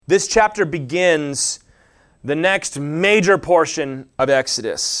This chapter begins the next major portion of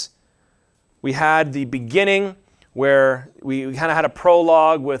Exodus. We had the beginning where we kind of had a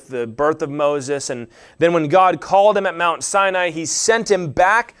prologue with the birth of Moses, and then when God called him at Mount Sinai, he sent him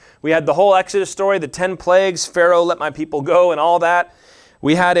back. We had the whole Exodus story, the 10 plagues, Pharaoh, let my people go, and all that.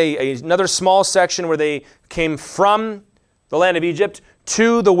 We had another small section where they came from the land of Egypt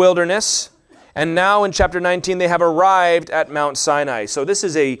to the wilderness, and now in chapter 19 they have arrived at Mount Sinai. So this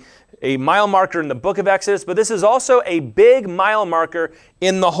is a mile marker in the book of Exodus, but this is also a big mile marker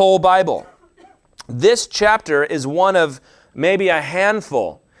in the whole Bible. This chapter is one of maybe a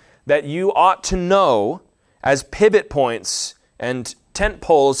handful that you ought to know as pivot points and tent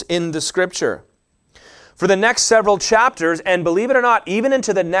poles in the Scripture. For the next several chapters, and believe it or not, even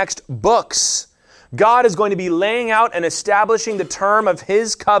into the next books, God is going to be laying out and establishing the term of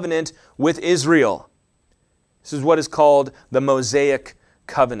His covenant with Israel. This is what is called the Mosaic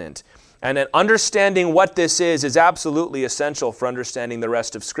covenant. And understanding what this is absolutely essential for understanding the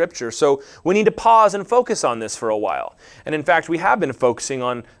rest of Scripture. So we need to pause and focus on this for a while. And in fact, we have been focusing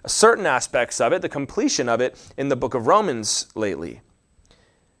on certain aspects of it, the completion of it, in the book of Romans lately.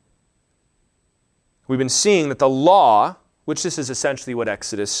 We've been seeing that the law, which this is essentially what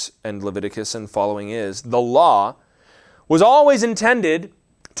Exodus and Leviticus and following is, the law was always intended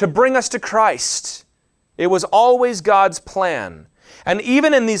to bring us to Christ. It was always God's plan. And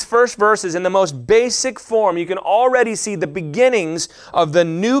even in these first verses, in the most basic form, you can already see the beginnings of the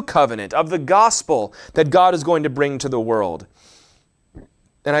new covenant, of the gospel that God is going to bring to the world.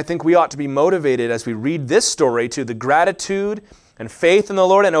 And I think we ought to be motivated as we read this story to the gratitude and faith in the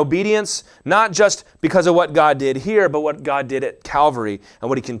Lord and obedience, not just because of what God did here, but what God did at Calvary and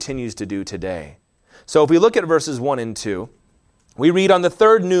what He continues to do today. So if we look at verses 1 and 2, we read, on the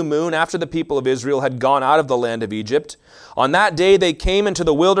third new moon, after the people of Israel had gone out of the land of Egypt, on that day they came into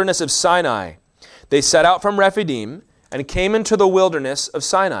the wilderness of Sinai. They set out from Rephidim and came into the wilderness of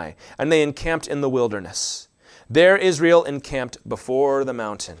Sinai, and they encamped in the wilderness. There Israel encamped before the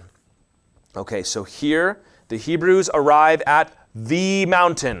mountain. Okay, so here the Hebrews arrive at the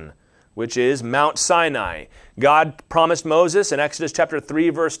mountain, which is Mount Sinai. God promised Moses in Exodus chapter 3,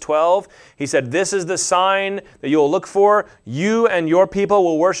 verse 12, He said, this is the sign that you will look for. You and your people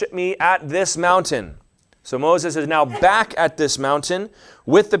will worship me at this mountain. So Moses is now back at this mountain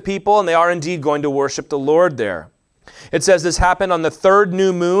with the people, and they are indeed going to worship the Lord there. It says this happened on the third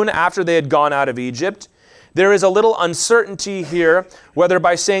new moon after they had gone out of Egypt. There is a little uncertainty here, whether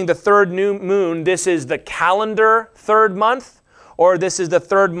by saying the third new moon, this is the calendar third month, or this is the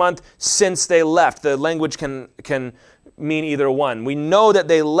third month since they left. The language can mean either one. We know that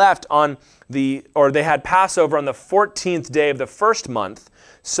they left they had Passover on the 14th day of the first month.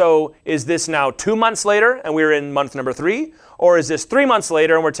 So is this now 2 months later and we're in month number 3? Or is this 3 months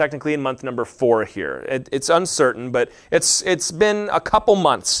later and we're technically in month number 4 here? It's uncertain, but it's been a couple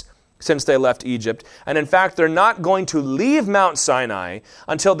months since they left Egypt. And in fact, they're not going to leave Mount Sinai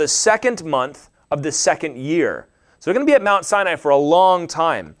until the second month of the second year. So they're going to be at Mount Sinai for a long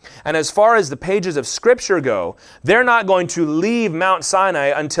time. And as far as the pages of Scripture go, they're not going to leave Mount Sinai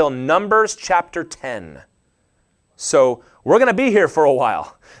until Numbers chapter 10. So we're going to be here for a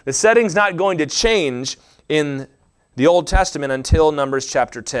while. The setting's not going to change in the Old Testament until Numbers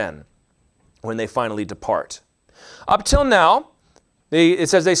chapter 10, when they finally depart. Up till now, it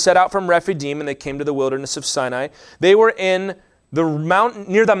says they set out from Rephidim and they came to the wilderness of Sinai. They were in the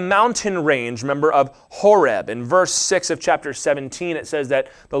mountain, near the mountain range, remember, of Horeb. In verse 6 of chapter 17, it says that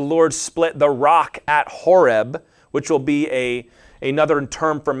the Lord split the rock at Horeb, which will be another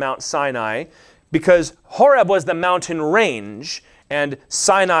term for Mount Sinai, because Horeb was the mountain range, and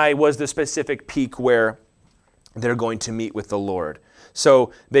Sinai was the specific peak where they're going to meet with the Lord.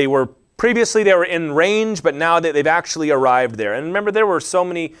 So previously they were in range, but now they've actually arrived there. And remember, there were so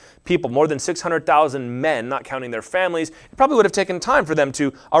many people, more than 600,000 men, not counting their families. It probably would have taken time for them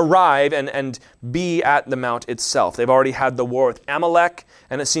to arrive and be at the mount itself. They've already had the war with Amalek,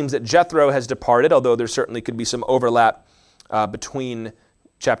 and it seems that Jethro has departed, although there certainly could be some overlap between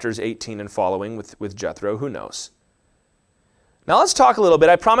chapters 18 and following with Jethro. Who knows? Now let's talk a little bit.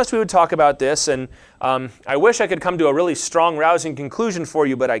 I promised we would talk about this, and I wish I could come to a really strong, rousing conclusion for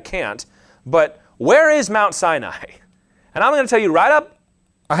you, but I can't. But where is Mount Sinai? And I'm going to tell you right up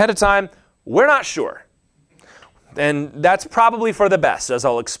ahead of time, we're not sure. And that's probably for the best, as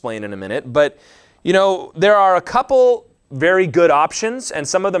I'll explain in a minute. But, there are a couple very good options, and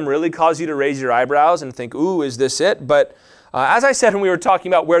some of them really cause you to raise your eyebrows and think, ooh, is this it? But as I said when we were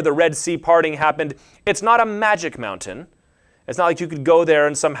talking about where the Red Sea parting happened, it's not a magic mountain. It's not like you could go there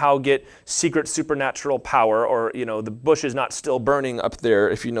and somehow get secret supernatural power, or, the bush is not still burning up there,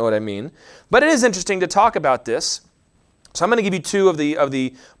 if you know what I mean. But it is interesting to talk about this. So I'm going to give you two of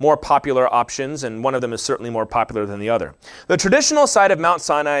the more popular options, and one of them is certainly more popular than the other. The traditional site of Mount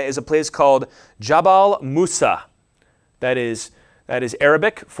Sinai is a place called Jabal Musa. That is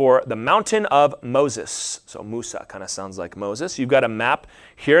Arabic for the mountain of Moses. So Musa kind of sounds like Moses. You've got a map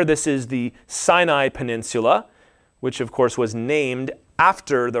here. This is the Sinai Peninsula, which of course was named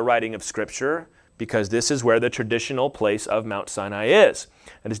after the writing of Scripture, because this is where the traditional place of Mount Sinai is.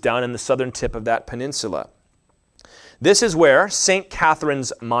 It is down in the southern tip of that peninsula. This is where St.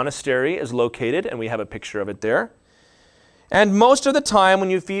 Catherine's Monastery is located, and we have a picture of it there. And most of the time when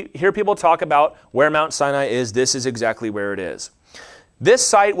you hear people talk about where Mount Sinai is, this is exactly where it is. This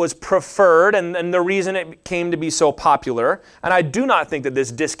site was preferred, and the reason it came to be so popular, and I do not think that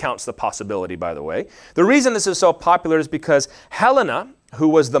this discounts the possibility, by the way. The reason this is so popular is because Helena, who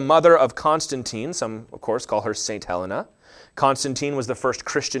was the mother of Constantine, some of course call her Saint Helena. Constantine was the first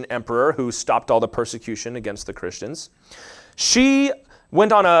Christian emperor who stopped all the persecution against the Christians. She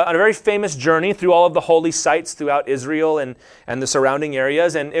went on a very famous journey through all of the holy sites throughout Israel and the surrounding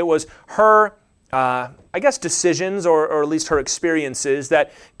areas, and it was her decisions, or at least her experiences,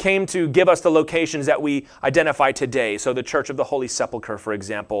 that came to give us the locations that we identify today. So the Church of the Holy Sepulchre, for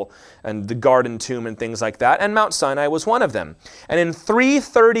example, and the Garden Tomb and things like that. And Mount Sinai was one of them. And in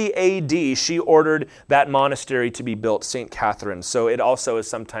 330 AD, she ordered that monastery to be built, St. Catherine. So it also is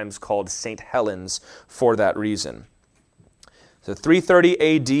sometimes called St. Helen's for that reason. So 330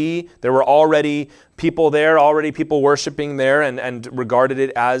 AD, there were already people there, already people worshiping there, and regarded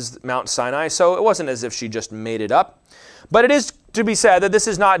it as Mount Sinai. So it wasn't as if she just made it up. But it is to be said that this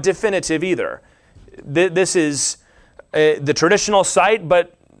is not definitive either. This is the traditional site,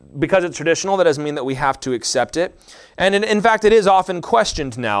 but because it's traditional, that doesn't mean that we have to accept it. And in fact, it is often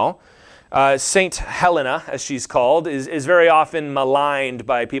questioned now. Saint Helena, as she's called, is very often maligned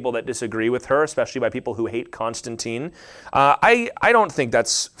by people that disagree with her, especially by people who hate Constantine. I don't think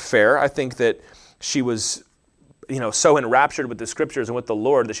that's fair. I think that she was, so enraptured with the Scriptures and with the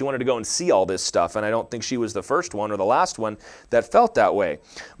Lord that she wanted to go and see all this stuff, and I don't think she was the first one or the last one that felt that way.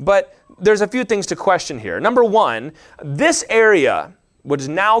 But there's a few things to question here. Number one, this area, what is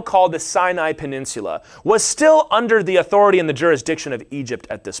now called the Sinai Peninsula, was still under the authority and the jurisdiction of Egypt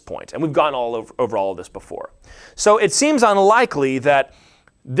at this point. And we've gone over all of this before. So it seems unlikely that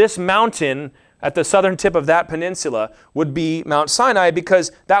this mountain at the southern tip of that peninsula would be Mount Sinai,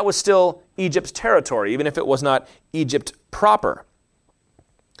 because that was still Egypt's territory, even if it was not Egypt proper.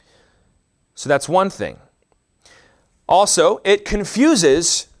 So that's one thing. Also, it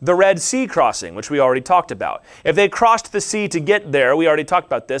confuses the Red Sea crossing, which we already talked about. If they crossed the sea to get there, we already talked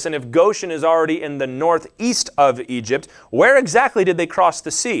about this, and if Goshen is already in the northeast of Egypt, where exactly did they cross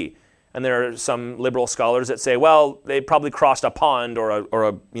the sea? And there are some liberal scholars that say, well, they probably crossed a pond or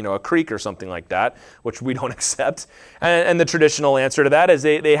a creek or something like that, which we don't accept. And the traditional answer to that is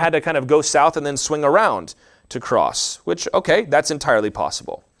they had to kind of go south and then swing around to cross, which, okay, that's entirely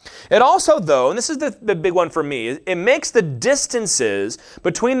possible. It also, though, and this is the big one for me, it makes the distances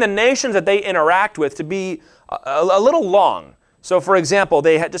between the nations that they interact with to be a little long. So, for example,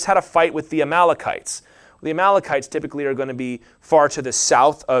 they just had a fight with the Amalekites. The Amalekites typically are going to be far to the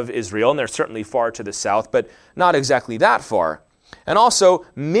south of Israel, and they're certainly far to the south, but not exactly that far. And also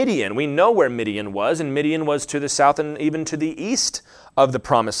Midian. We know where Midian was, and Midian was to the south and even to the east of the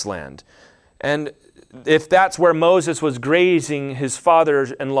Promised Land. And if that's where Moses was grazing his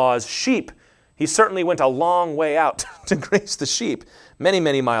father-in-law's sheep, he certainly went a long way out to graze the sheep, many,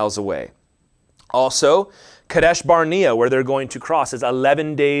 many miles away. Also, Kadesh Barnea, where they're going to cross, is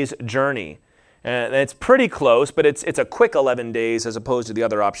 11 days' journey. And it's pretty close, but it's a quick 11 days as opposed to the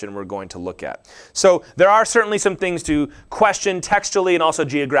other option we're going to look at. So there are certainly some things to question textually and also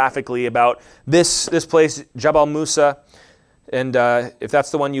geographically about this place, Jabal Musa. And if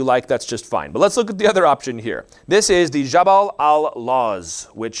that's the one you like, that's just fine. But let's look at the other option here. This is the Jabal al-Lawz,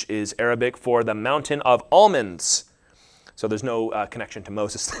 which is Arabic for the Mountain of Almonds. So there's no connection to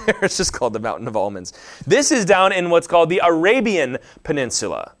Moses there. It's just called the Mountain of Almonds. This is down in what's called the Arabian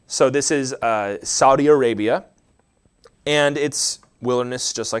Peninsula. So this is Saudi Arabia, and it's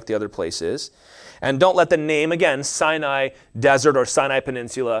wilderness just like the other place is. And don't let the name, again, Sinai Desert or Sinai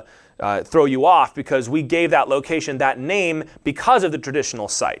Peninsula, throw you off, because we gave that location that name because of the traditional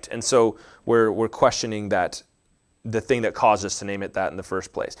site. And so we're questioning that, the thing that caused us to name it that in the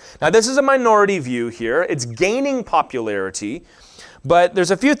first place. Now, this is a minority view here. It's gaining popularity, but there's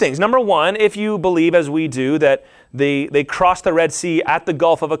a few things. Number one, if you believe, as we do, that they crossed the Red Sea at the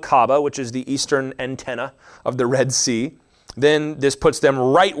Gulf of Aqaba, which is the eastern antenna of the Red Sea, then this puts them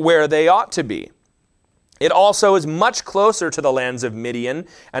right where they ought to be. It also is much closer to the lands of Midian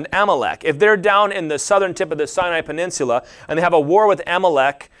and Amalek. If they're down in the southern tip of the Sinai Peninsula and they have a war with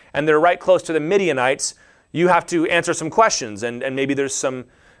Amalek and they're right close to the Midianites, you have to answer some questions. And maybe there's some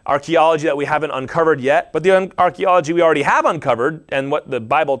archaeology that we haven't uncovered yet. But the archaeology we already have uncovered, and what the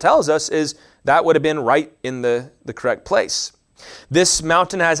Bible tells us, is that would have been right in the correct place. This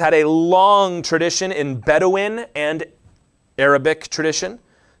mountain has had a long tradition in Bedouin and Arabic tradition.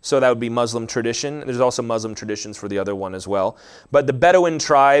 So that would be Muslim tradition. There's also Muslim traditions for the other one as well. But the Bedouin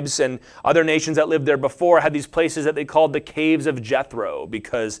tribes and other nations that lived there before had these places that they called the Caves of Jethro,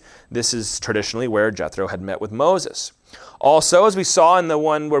 because this is traditionally where Jethro had met with Moses. Also, as we saw in the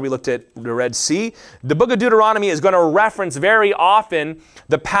one where we looked at the Red Sea, the book of Deuteronomy is going to reference very often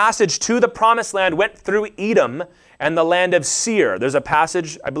the passage to the Promised Land went through Edom and the land of Seir. There's a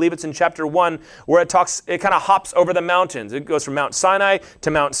passage, I believe it's in chapter 1, where it kind of hops over the mountains. It goes from Mount Sinai to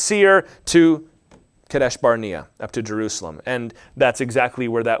Mount Seir to Kadesh Barnea, up to Jerusalem. And that's exactly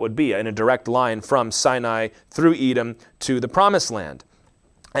where that would be, in a direct line from Sinai through Edom to the Promised Land.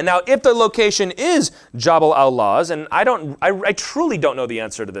 And now, if the location is Jabal al-Lawz, and I truly don't know the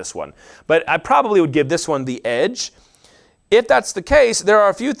answer to this one, but I probably would give this one the edge. If that's the case, there are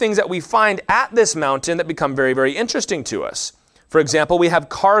a few things that we find at this mountain that become very, very interesting to us. For example, we have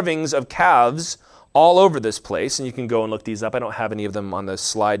carvings of calves all over this place, and you can go and look these up. I don't have any of them on the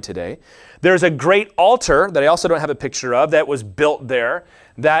slide today. There's a great altar that I also don't have a picture of that was built there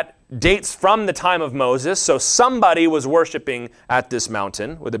that dates from the time of Moses. So somebody was worshiping at this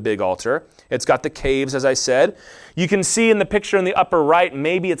mountain with a big altar. It's got the caves, as I said. You can see in the picture in the upper right,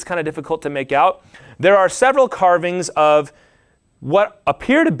 maybe it's kind of difficult to make out, there are several carvings of what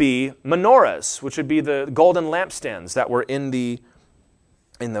appear to be menorahs, which would be the golden lampstands that were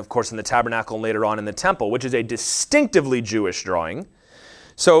of course, in the tabernacle and later on in the temple, which is a distinctively Jewish drawing.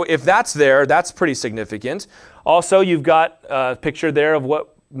 So if that's there, that's pretty significant. Also, you've got a picture there of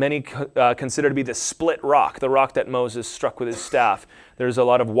what many consider to be the split rock, the rock that Moses struck with his staff. There's a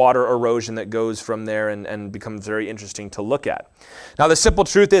lot of water erosion that goes from there and becomes very interesting to look at. Now, the simple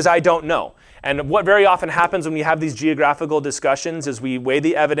truth is I don't know. And what very often happens when we have these geographical discussions is we weigh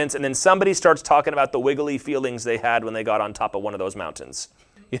the evidence and then somebody starts talking about the wiggly feelings they had when they got on top of one of those mountains.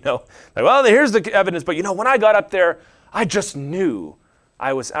 Like, well, here's the evidence, but when I got up there, I just knew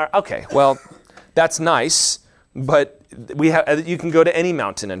I was, okay, well, that's nice, but you can go to any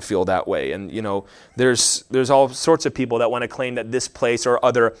mountain and feel that way. And, there's all sorts of people that want to claim that this place or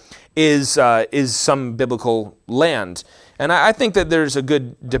other is some biblical land. And I think that there's a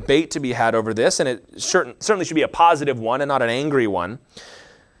good debate to be had over this, and it certainly should be a positive one and not an angry one.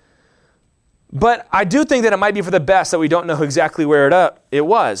 But I do think that it might be for the best that we don't know exactly where it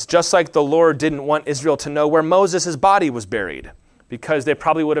was, just like the Lord didn't want Israel to know where Moses' body was buried, because they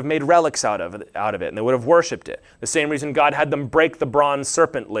probably would have made relics out of it, and they would have worshipped it. The same reason God had them break the bronze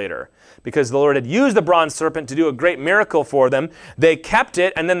serpent later, because the Lord had used the bronze serpent to do a great miracle for them. They kept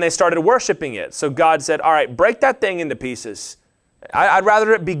it, and then they started worshiping it. So God said, all right, break that thing into pieces. I'd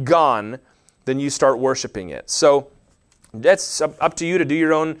rather it be gone than you start worshiping it. So that's up to you to do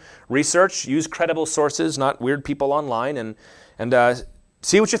your own research. Use credible sources, not weird people online, and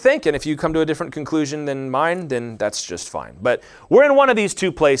see what you think. And if you come to a different conclusion than mine, then that's just fine. But we're in one of these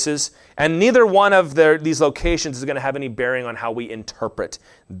two places, and neither one of these locations is going to have any bearing on how we interpret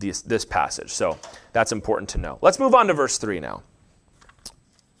this passage. So that's important to know. Let's move on to verse 3 now.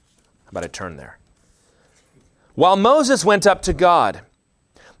 How about I turn there? While Moses went up to God,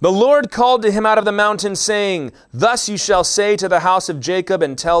 the Lord called to him out of the mountain, saying, "Thus you shall say to the house of Jacob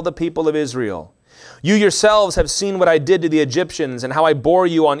and tell the people of Israel, you yourselves have seen what I did to the Egyptians and how I bore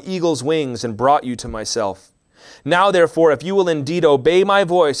you on eagle's wings and brought you to myself. Now, therefore, if you will indeed obey my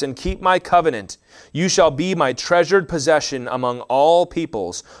voice and keep my covenant, you shall be my treasured possession among all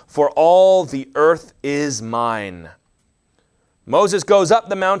peoples, for all the earth is mine." Moses goes up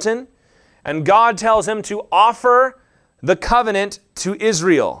the mountain, and God tells him to offer the covenant to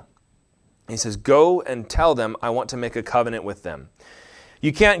Israel. He says, go and tell them I want to make a covenant with them.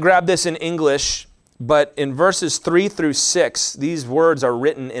 You can't grab this in English, but in verses 3 through 6, these words are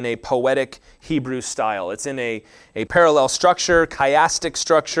written in a poetic Hebrew style. It's in a parallel structure, chiastic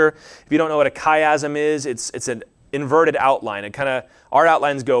structure. If you don't know what a chiasm is, it's an inverted outline. Our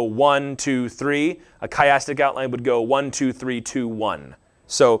outlines go 1, 2, 3. A chiastic outline would go 1, 2, 3, 2, 1.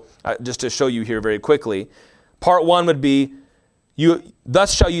 So just to show you here very quickly, part 1 would be,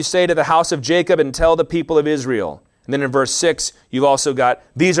 thus shall you say to the house of Jacob and tell the people of Israel. And then in verse 6, you've also got,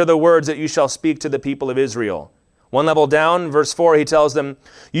 these are the words that you shall speak to the people of Israel. One level down, verse 4, he tells them,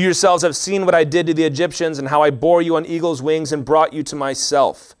 you yourselves have seen what I did to the Egyptians and how I bore you on eagle's wings and brought you to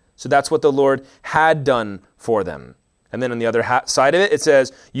myself. So that's what the Lord had done for them. And then on the other side of it, it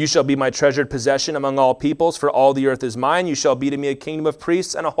says, you shall be my treasured possession among all peoples, for all the earth is mine. You shall be to me a kingdom of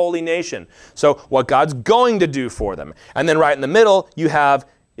priests and a holy nation. So what God's going to do for them. And then right in the middle, you have,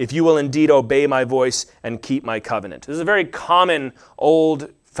 if you will indeed obey my voice and keep my covenant. This is a very common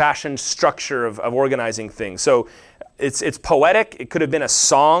old-fashioned structure of organizing things. So it's poetic. It could have been a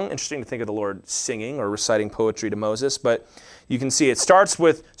song. Interesting to think of the Lord singing or reciting poetry to Moses. But you can see it starts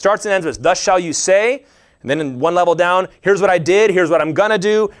and ends with, thus shall you say. And then in one level down, here's what I did, here's what I'm going to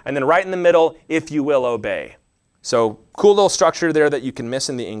do. And then right in the middle, if you will obey. So cool little structure there that you can miss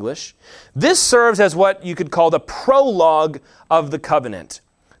in the English. This serves as what you could call the prologue of the covenant.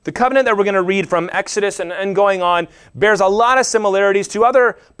 The covenant that we're going to read from Exodus and going on bears a lot of similarities to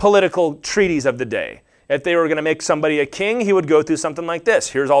other political treaties of the day. If they were going to make somebody a king, he would go through something like this.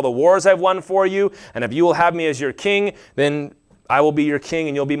 Here's all the wars I've won for you, and if you will have me as your king, then I will be your king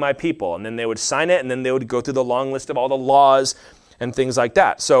and you'll be my people. And then they would sign it, and then they would go through the long list of all the laws and things like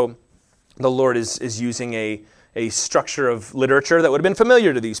that. So the Lord is using a structure of literature that would have been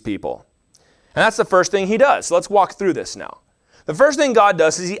familiar to these people. And that's the first thing he does. So let's walk through this now. The first thing God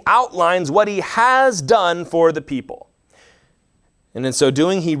does is he outlines what he has done for the people. And in so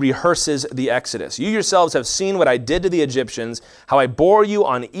doing, he rehearses the Exodus. You yourselves have seen what I did to the Egyptians, how I bore you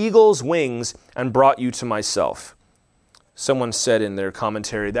on eagle's wings and brought you to myself. Someone said in their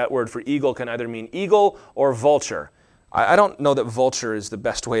commentary, that word for eagle can either mean eagle or vulture. I don't know that vulture is the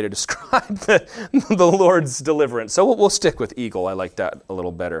best way to describe the Lord's deliverance. So we'll stick with eagle. I like that a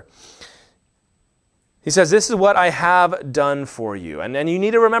little better. He says, this is what I have done for you. And you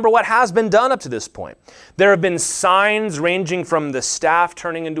need to remember what has been done up to this point. There have been signs ranging from the staff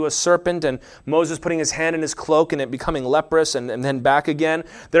turning into a serpent and Moses putting his hand in his cloak and it becoming leprous and then back again.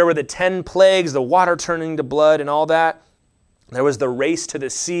 There were the 10 plagues, the water turning to blood and all that. There was the race to the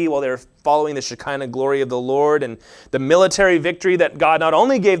sea while they were following the Shekinah glory of the Lord, and the military victory that God not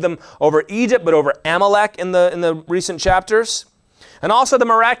only gave them over Egypt, but over Amalek in the recent chapters. And also the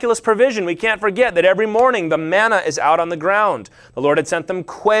miraculous provision. We can't forget that every morning the manna is out on the ground. The Lord had sent them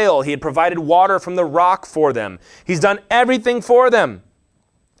quail. He had provided water from the rock for them. He's done everything for them.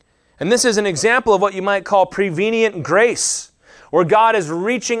 And this is an example of what you might call prevenient grace, where God is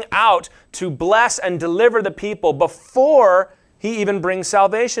reaching out to bless and deliver the people before he even brings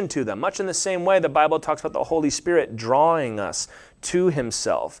salvation to them. Much in the same way the Bible talks about the Holy Spirit drawing us to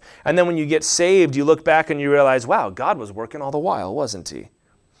himself. And then when you get saved, you look back and you realize, wow, God was working all the while, wasn't he?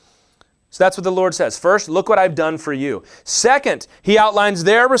 So that's what the Lord says. First, look what I've done for you. Second, he outlines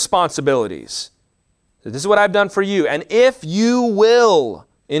their responsibilities. This is what I've done for you. And if you will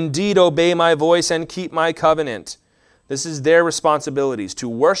indeed obey my voice and keep my covenant, this is their responsibilities, to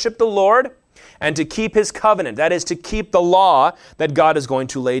worship the Lord and to keep his covenant. That is, to keep the law that God is going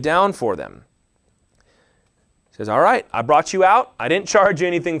to lay down for them. He says, all right, I brought you out. I didn't charge you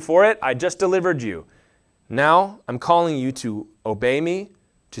anything for it. I just delivered you. Now I'm calling you to obey me,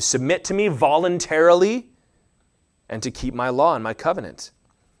 to submit to me voluntarily, and to keep my law and my covenant.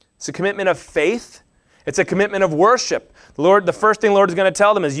 It's a commitment of faith. It's a commitment of worship. The first thing the Lord is going to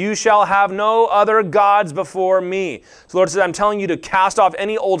tell them is, you shall have no other gods before me. So the Lord says, I'm telling you to cast off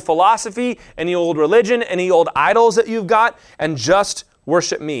any old philosophy, any old religion, any old idols that you've got, and just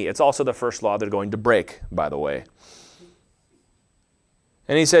worship me. It's also the first law they're going to break, by the way.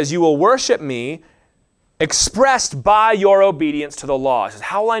 And he says, you will worship me expressed by your obedience to the law. He says,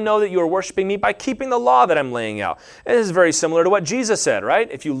 how will I know that you are worshiping me? By keeping the law that I'm laying out. And this is very similar to what Jesus said,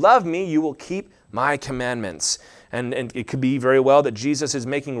 right? If you love me, you will keep my commandments. And it could be very well that Jesus is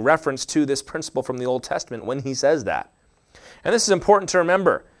making reference to this principle from the Old Testament when he says that. And this is important to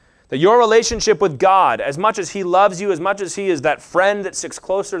remember, that your relationship with God, as much as he loves you, as much as he is that friend that sticks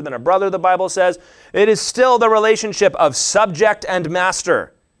closer than a brother, the Bible says, it is still the relationship of subject and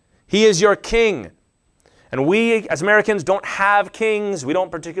master. He is your king. And we, as Americans, don't have kings. We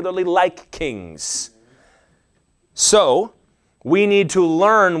don't particularly like kings. So, we need to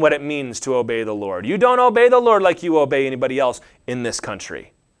learn what it means to obey the Lord. You don't obey the Lord like you obey anybody else in this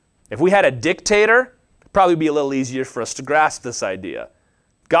country. If we had a dictator, it'd probably be a little easier for us to grasp this idea.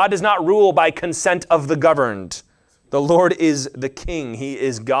 God does not rule by consent of the governed. The Lord is the king. He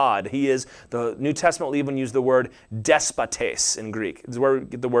is God. He is, the New Testament will even use the word despotes in Greek. It's where we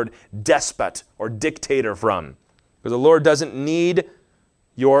get the word despot or dictator from. Because the Lord doesn't need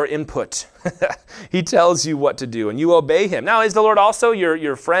your input. He tells you what to do, and you obey him. Now, is the Lord also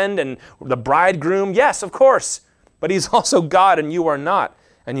your friend and the bridegroom? Yes, of course. But he's also God, and you are not.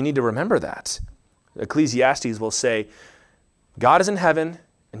 And you need to remember that. Ecclesiastes will say, God is in heaven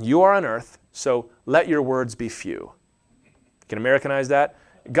and you are on earth, so let your words be few. You can Americanize that?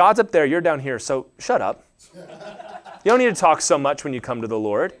 God's up there, you're down here, so shut up. You don't need to talk so much when you come to the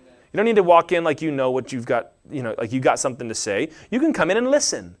Lord. You don't need to walk in like you know what you've got, like you got something to say. You can come in and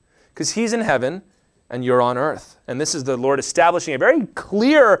listen because he's in heaven and you're on earth. And this is the Lord establishing a very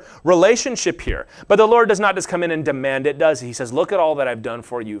clear relationship here. But the Lord does not just come in and demand it, does he? He says, look at all that I've done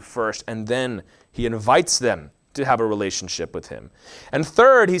for you first, and then he invites them to have a relationship with him. And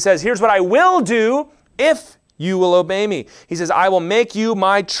third, he says, here's what I will do if you will obey me. He says, I will make you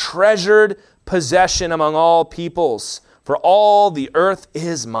my treasured possession among all peoples, for all the earth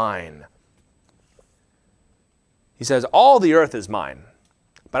is mine. He says, all the earth is mine,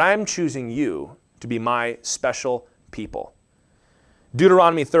 but I am choosing you to be my special people.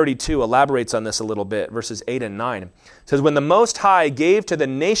 Deuteronomy 32 elaborates on this a little bit, verses 8 and 9. It says, when the Most High gave to the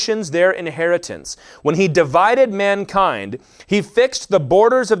nations their inheritance, when he divided mankind, he fixed the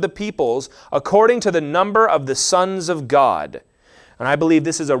borders of the peoples according to the number of the sons of God. And I believe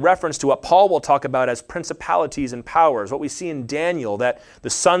this is a reference to what Paul will talk about as principalities and powers, what we see in Daniel, that the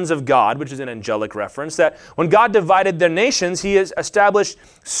sons of God, which is an angelic reference, that when God divided their nations, he has established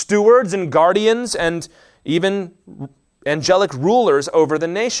stewards and guardians and even angelic rulers over the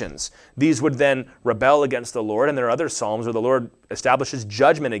nations. These would then rebel against the Lord, and there are other psalms where the Lord establishes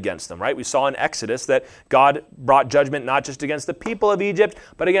judgment against them, right? We saw in Exodus that God brought judgment not just against the people of Egypt,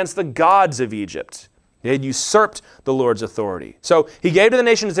 but against the gods of Egypt. They had usurped the Lord's authority. So he gave to the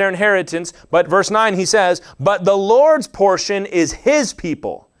nations their inheritance, but verse 9 he says, but the Lord's portion is his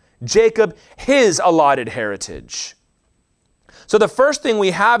people, Jacob his allotted heritage. So the first thing we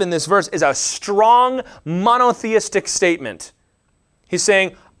have in this verse is a strong monotheistic statement. He's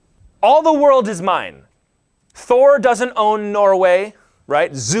saying, all the world is mine. Thor doesn't own Norway,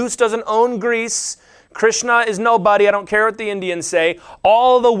 right? Zeus doesn't own Greece. Krishna is nobody. I don't care what the Indians say.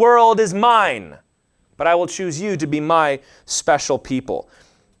 All the world is mine. But I will choose you to be my special people.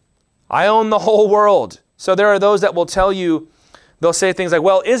 I own the whole world. So there are those that will tell you, they'll say things like,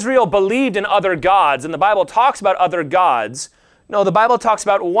 well, Israel believed in other gods, and the Bible talks about other gods. No, the Bible talks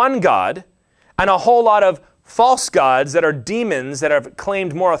about one God and a whole lot of false gods that are demons that have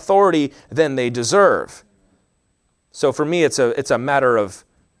claimed more authority than they deserve. So for me, it's a matter of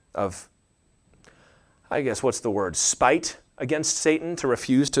I guess, what's the word, spite against Satan to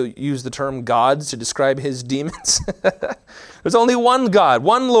refuse to use the term gods to describe his demons. There's only one God,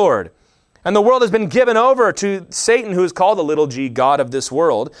 one Lord. And the world has been given over to Satan, who is called the little g, God of this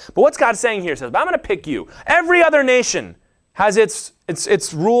world. But what's God saying here? He says, I'm going to pick you. Every other nation has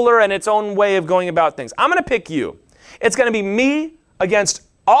its ruler and its own way of going about things. I'm going to pick you. It's going to be me against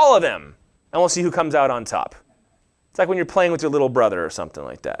all of them. And we'll see who comes out on top. It's like when you're playing with your little brother or something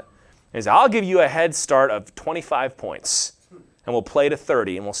like that. And he says, I'll give you a head start of 25 points. And we'll play to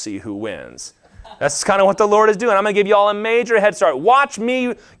 30 and we'll see who wins. That's kind of what the Lord is doing. I'm going to give you all a major head start. Watch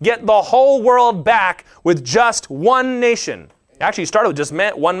me get the whole world back with just one nation. Actually, it started with just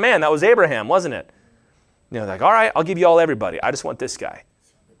one man. That was Abraham, wasn't it? Like, all right, I'll give you all everybody. I just want this guy.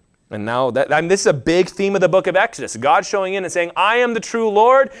 And now, this is a big theme of the book of Exodus. God showing in and saying, I am the true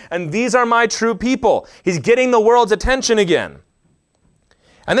Lord, and these are my true people. He's getting the world's attention again.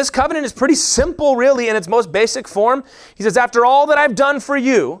 And this covenant is pretty simple, really, in its most basic form. He says, after all that I've done for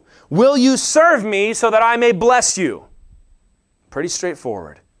you, will you serve me so that I may bless you? Pretty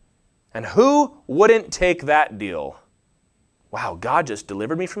straightforward. And who wouldn't take that deal? Wow, God just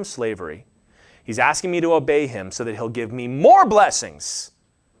delivered me from slavery. He's asking me to obey him so that he'll give me more blessings.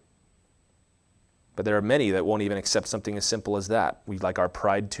 But there are many that won't even accept something as simple as that. We like our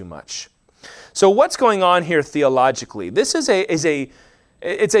pride too much. So what's going on here theologically? This is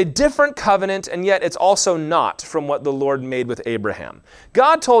it's a different covenant, and yet it's also not from what the Lord made with Abraham.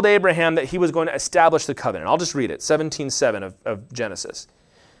 God told Abraham that he was going to establish the covenant. I'll just read it, 17:7 of Genesis.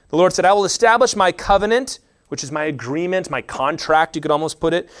 The Lord said, I will establish my covenant, which is my agreement, my contract, you could almost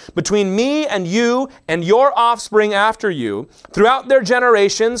put it, between me and you and your offspring after you, throughout their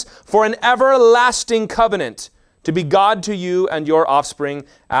generations, for an everlasting covenant, to be God to you and your offspring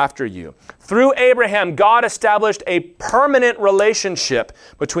after you. Through Abraham, God established a permanent relationship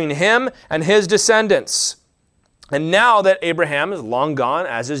between him and his descendants. And now that Abraham is long gone,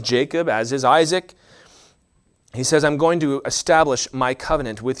 as is Jacob, as is Isaac, He says, I'm going to establish my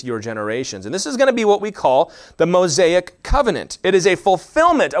covenant with your generations. And this is going to be what we call the Mosaic covenant. It is a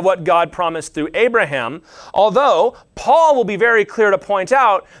fulfillment of what God promised through Abraham, although Paul will be very clear to point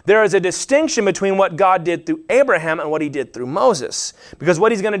out there is a distinction between what God did through Abraham and what he did through Moses. Because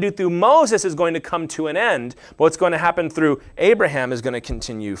what he's going to do through Moses is going to come to an end, but what's going to happen through Abraham is going to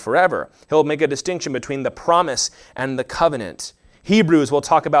continue forever. He'll make a distinction between the promise and the covenant. Hebrews will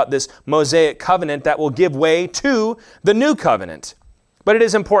talk about this Mosaic covenant that will give way to the new covenant. But it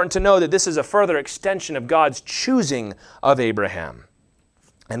is important to know that this is a further extension of God's choosing of Abraham,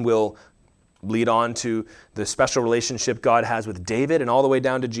 and will lead on to the special relationship God has with David and all the way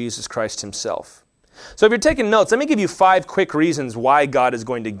down to Jesus Christ himself. So if you're taking notes, let me give you 5 quick reasons why God is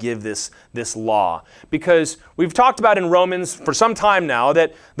going to give this law. Because we've talked about in Romans for some time now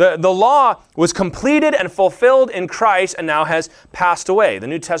that the law was completed and fulfilled in Christ and now has passed away. The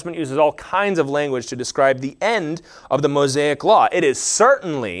New Testament uses all kinds of language to describe the end of the Mosaic law. It is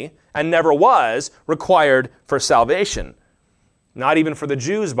certainly, and never was, required for salvation. Not even for the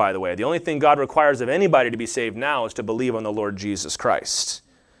Jews, by the way. The only thing God requires of anybody to be saved now is to believe on the Lord Jesus Christ.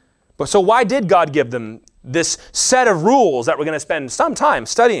 But so why did God give them this set of rules that we're going to spend some time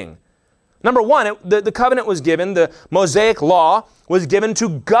studying? Number one, the covenant was given, the Mosaic law was given to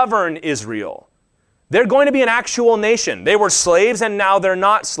govern Israel. They're going to be an actual nation. They were slaves and now they're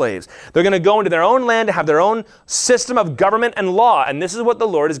not slaves. They're going to go into their own land to have their own system of government and law. And this is what the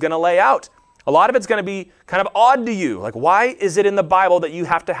Lord is going to lay out. A lot of it's going to be kind of odd to you. Like, why is it in the Bible that you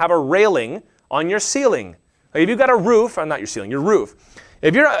have to have a railing on your ceiling? Like, if you've got a roof, not your ceiling, your roof.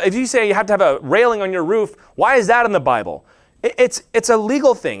 If you say you have to have a railing on your roof, why is that in the Bible? It's a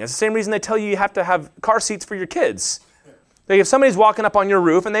legal thing. It's the same reason they tell you have to have car seats for your kids. Like if somebody's walking up on your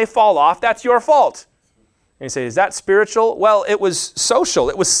roof and they fall off, that's your fault. And you say, is that spiritual? Well, it was social.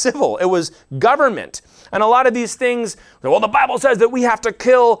 It was civil. It was government. And a lot of these things, well, the Bible says that we have to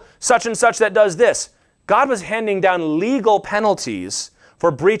kill such and such that does this. God was handing down legal penalties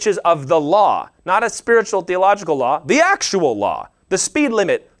for breaches of the law, not a spiritual theological law, the actual law. The speed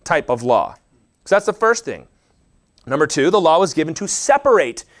limit type of law. So that's the first thing. Number 2, the law was given to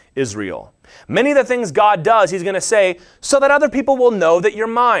separate Israel. Many of the things God does, he's going to say, so that other people will know that you're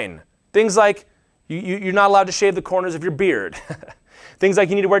mine. Things like you're not allowed to shave the corners of your beard. Things like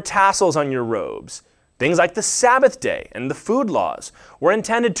you need to wear tassels on your robes. Things like the Sabbath day and the food laws were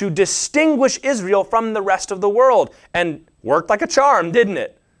intended to distinguish Israel from the rest of the world. And worked like a charm, didn't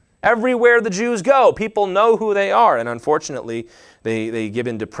it? Everywhere the Jews go, people know who they are. And unfortunately, they give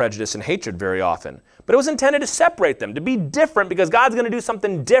in to prejudice and hatred very often. But it was intended to separate them, to be different, because God's going to do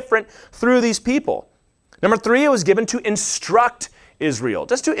something different through these people. Number 3, it was given to instruct Israel,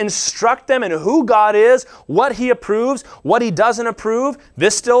 just to instruct them in who God is, what he approves, what he doesn't approve.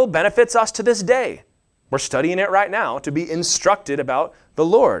 This still benefits us to this day. We're studying it right now to be instructed about the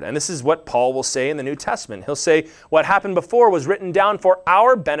Lord. And this is what Paul will say in the New Testament. He'll say, what happened before was written down for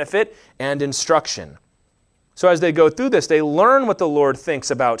our benefit and instruction. So as they go through this, they learn what the Lord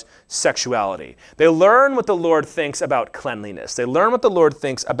thinks about sexuality. They learn what the Lord thinks about cleanliness. They learn what the Lord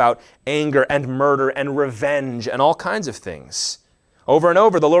thinks about anger and murder and revenge and all kinds of things. Over and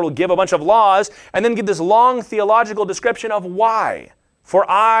over, the Lord will give a bunch of laws and then give this long theological description of why. For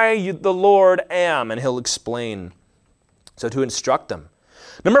I, the Lord, am, and he'll explain. So to instruct them.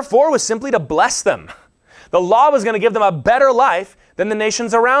 Number 4 was simply to bless them. The law was going to give them a better life than the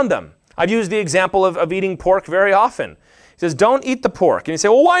nations around them. I've used the example of eating pork very often. He says, don't eat the pork. And you say,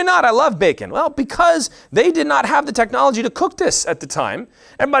 well, why not? I love bacon. Well, because they did not have the technology to cook this at the time.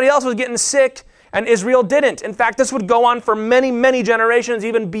 Everybody else was getting sick, and Israel didn't. In fact, this would go on for many, many generations,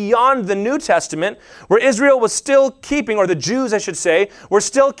 even beyond the New Testament, where Israel was still keeping, or the Jews, I should say, were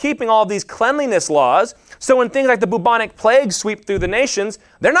still keeping all of these cleanliness laws. So when things like the bubonic plague sweep through the nations,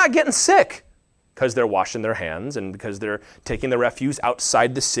 they're not getting sick because they're washing their hands and because they're taking the refuse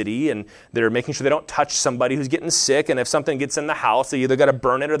outside the city and they're making sure they don't touch somebody who's getting sick. And if something gets in the house, they either got to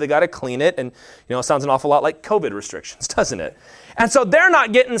burn it or they got to clean it. And, it sounds an awful lot like COVID restrictions, doesn't it? And so they're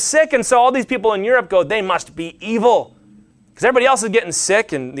not getting sick. And so all these people in Europe go, they must be evil because everybody else is getting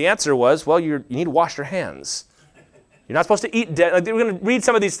sick. And the answer was, well, you need to wash your hands. You're not supposed to eat dead. Like, we're going to read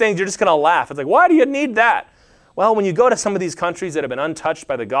some of these things. You're just going to laugh. It's like, why do you need that? Well, when you go to some of these countries that have been untouched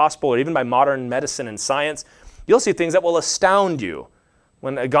by the gospel or even by modern medicine and science, you'll see things that will astound you.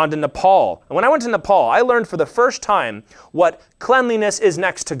 When I've gone to Nepal, and when I went to Nepal, I learned for the first time what cleanliness is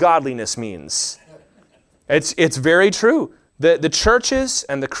next to godliness means. It's very true. The churches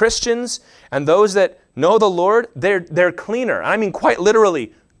and the Christians and those that know the Lord, they're cleaner. I mean quite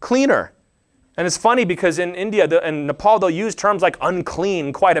literally, cleaner. And it's funny because in India and Nepal, they'll use terms like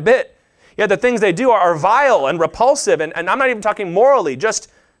unclean quite a bit. Yet the things they do are vile and repulsive, and I'm not even talking morally,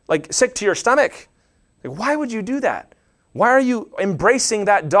 just like sick to your stomach. Like, why would you do that? Why are you embracing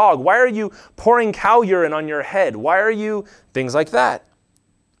that dog? Why are you pouring cow urine on your head? Why are you things like that?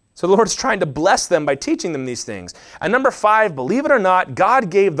 So the Lord is trying to bless them by teaching them these things. And number 5, believe it or not, God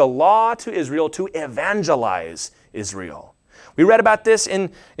gave the law to Israel to evangelize Israel. We read about this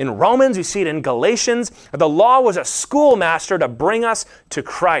in Romans. We see it in Galatians. The law was a schoolmaster to bring us to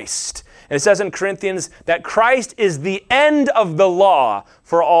Christ. And it says in Corinthians that Christ is the end of the law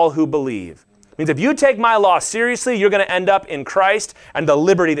for all who believe. It means if you take my law seriously, you're going to end up in Christ and the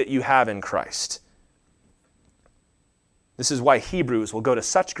liberty that you have in Christ. This is why Hebrews will go to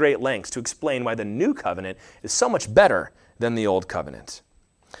such great lengths to explain why the new covenant is so much better than the old covenant.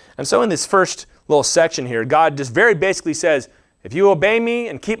 And so in this first little section here, God just very basically says, if you obey me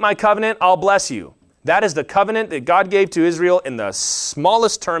and keep my covenant, I'll bless you. That is the covenant that God gave to Israel in the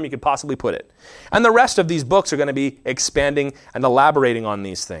smallest term you could possibly put it. And the rest of these books are going to be expanding and elaborating on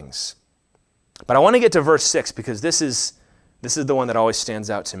these things. But I want to get to verse 6 because this is the one that always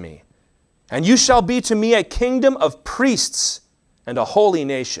stands out to me. And you shall be to me a kingdom of priests and a holy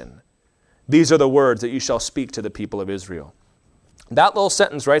nation. These are the words that you shall speak to the people of Israel. That little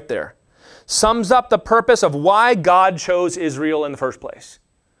sentence right there sums up the purpose of why God chose Israel in the first place.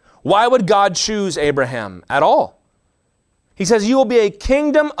 Why would God choose Abraham at all? He says, you will be a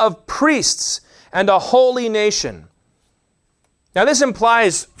kingdom of priests and a holy nation. Now this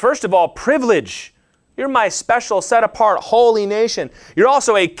implies, first of all, privilege. You're my special, set-apart, holy nation. You're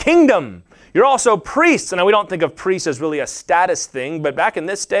also a kingdom. You're also priests. And now we don't think of priests as really a status thing, but back in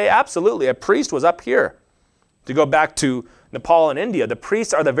this day, absolutely, a priest was up here. To go back to Nepal and India, the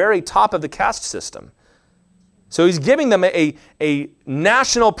priests are the very top of the caste system. So he's giving them a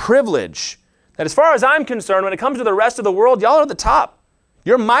national privilege that as far as I'm concerned, when it comes to the rest of the world, y'all are at the top.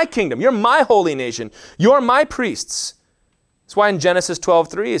 You're my kingdom. You're my holy nation. You're my priests. That's why in Genesis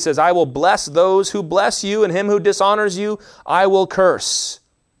 12:3 it says, I will bless those who bless you, and him who dishonors you, I will curse.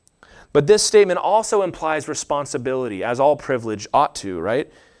 But this statement also implies responsibility, as all privilege ought to, right?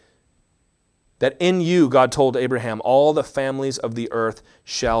 That in you, God told Abraham, all the families of the earth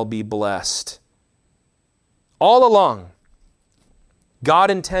shall be blessed. All along, God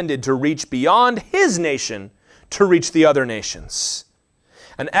intended to reach beyond his nation to reach the other nations.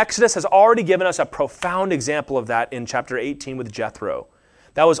 And Exodus has already given us a profound example of that in chapter 18 with Jethro.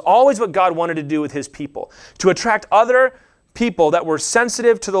 That was always what God wanted to do with his people, to attract other people that were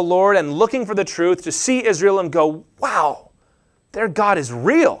sensitive to the Lord and looking for the truth, to see Israel and go, wow, their God is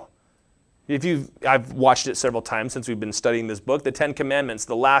real. I've watched it several times since we've been studying this book. The Ten Commandments,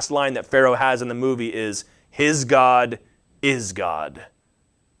 the last line that Pharaoh has in the movie is, his God is God.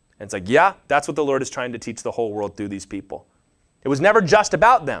 And it's like, yeah, that's what the Lord is trying to teach the whole world through these people. It was never just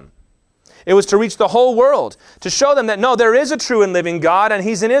about them. It was to reach the whole world, to show them that, no, there is a true and living God, and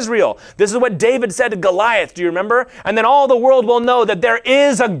he's in Israel. This is what David said to Goliath, do you remember? And then all the world will know that there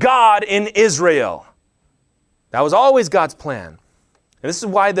is a God in Israel. That was always God's plan. And this is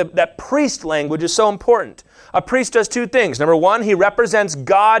why that priest language is so important. A priest does two things. Number one, he represents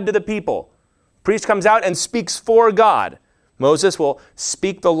God to the people. Priest comes out and speaks for God. Moses will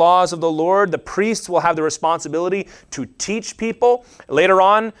speak the laws of the Lord. The priests will have the responsibility to teach people. Later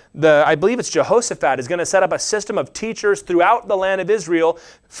on, I believe it's Jehoshaphat is going to set up a system of teachers throughout the land of Israel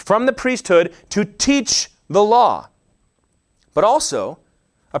from the priesthood to teach the law. But also,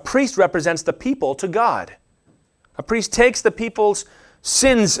 a priest represents the people to God. A priest takes the people's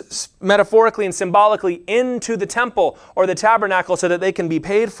sins metaphorically and symbolically into the temple or the tabernacle so that they can be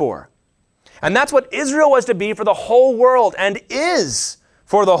paid for. And that's what Israel was to be for the whole world and is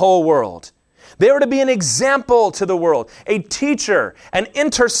for the whole world. They were to be an example to the world, a teacher, an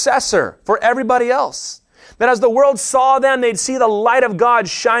intercessor for everybody else. That as the world saw them, they'd see the light of God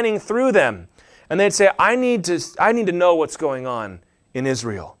shining through them. And they'd say, I need to know what's going on in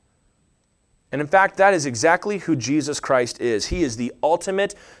Israel. And in fact, that is exactly who Jesus Christ is. He is the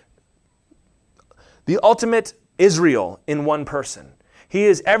ultimate Israel in one person. He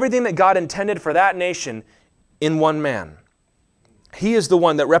is everything that God intended for that nation in one man. He is the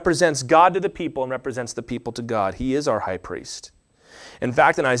one that represents God to the people and represents the people to God. He is our high priest. In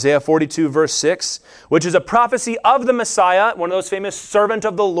fact, in Isaiah 42, verse 6, which is a prophecy of the Messiah, one of those famous servant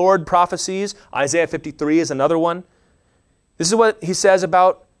of the Lord prophecies, Isaiah 53 is another one. This is what he says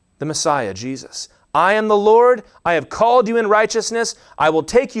about the Messiah, Jesus. I am the Lord. I have called you in righteousness. I will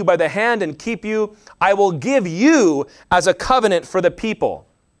take you by the hand and keep you. I will give you as a covenant for the people.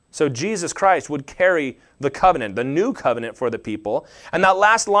 So Jesus Christ would carry the covenant, the new covenant for the people. And that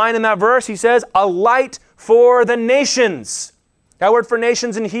last line in that verse, he says, a light for the nations. That word for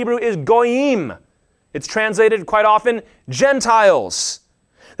nations in Hebrew is goyim. It's translated quite often Gentiles.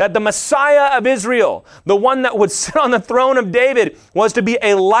 That the Messiah of Israel, the one that would sit on the throne of David, was to be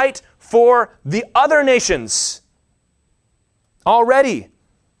a light for the other nations. Already,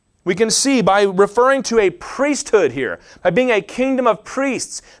 we can see by referring to a priesthood here, by being a kingdom of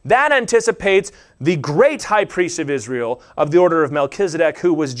priests, that anticipates the great high priest of Israel of the order of Melchizedek,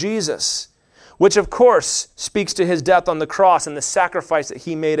 who was Jesus, which of course speaks to his death on the cross and the sacrifice that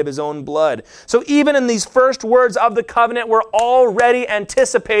he made of his own blood. So even in these first words of the covenant, we're already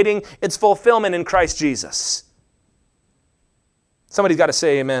anticipating its fulfillment in Christ Jesus. Somebody's got to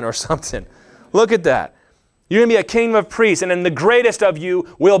say amen or something. Look at that. You're going to be a kingdom of priests, and then the greatest of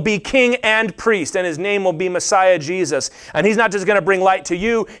you will be king and priest, and his name will be Messiah Jesus. And he's not just going to bring light to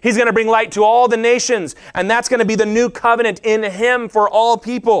you, he's going to bring light to all the nations, and that's going to be the new covenant in him for all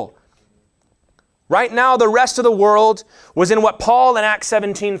people. Right now, the rest of the world was in what Paul in Acts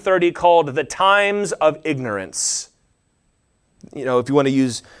 17:30 called the times of ignorance. You know, if you want to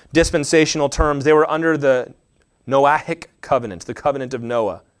use dispensational terms, they were under the Noahic covenant, the covenant of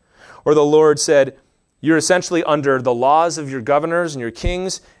Noah, where the Lord said, you're essentially under the laws of your governors and your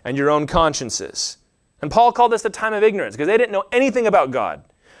kings and your own consciences. And Paul called this the time of ignorance because they didn't know anything about God.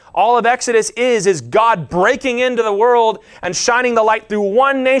 All of Exodus is God breaking into the world and shining the light through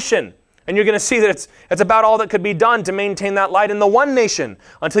one nation. And you're going to see that it's about all that could be done to maintain that light in the one nation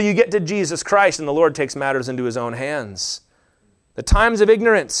until you get to Jesus Christ and the Lord takes matters into his own hands. The times of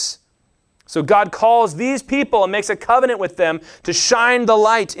ignorance. So God calls these people and makes a covenant with them to shine the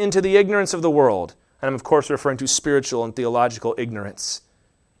light into the ignorance of the world. And I'm, of course, referring to spiritual and theological ignorance.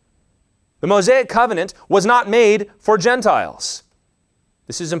 The Mosaic covenant was not made for Gentiles.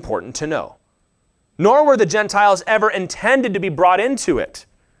 This is important to know. Nor were the Gentiles ever intended to be brought into it.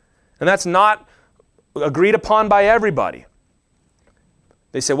 And that's not agreed upon by everybody.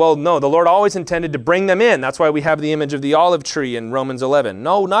 They say, well, no, the Lord always intended to bring them in. That's why we have the image of the olive tree in Romans 11.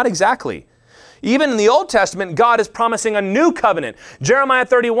 No, not exactly. Even in the Old Testament, God is promising a new covenant. Jeremiah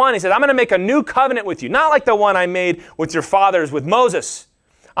 31, he says, I'm going to make a new covenant with you. Not like the one I made with your fathers, with Moses.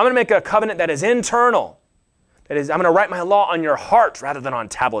 I'm going to make a covenant that is internal. That is, I'm going to write my law on your heart rather than on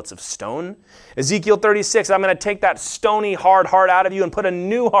tablets of stone. Ezekiel 36, I'm going to take that stony, hard heart out of you and put a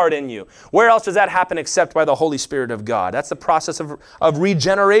new heart in you. Where else does that happen except by the Holy Spirit of God? That's the process of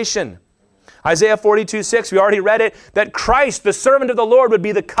regeneration. Isaiah 42:6, we already read it, that Christ, the servant of the Lord, would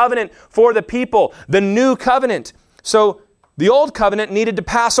be the covenant for the people, the new covenant. So the old covenant needed to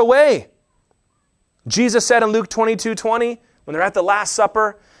pass away. Jesus said in Luke 22:20, when they're at the Last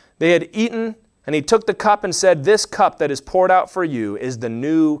Supper, they had eaten, and he took the cup and said, this cup that is poured out for you is the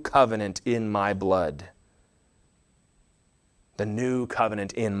new covenant in my blood. The new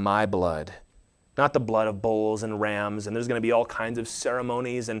covenant in my blood. Not the blood of bulls and rams, and there's going to be all kinds of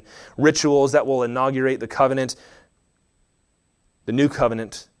ceremonies and rituals that will inaugurate the covenant. The new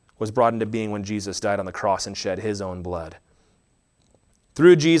covenant was brought into being when Jesus died on the cross and shed his own blood.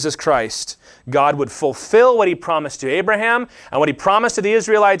 Through Jesus Christ, God would fulfill what he promised to Abraham and what he promised to the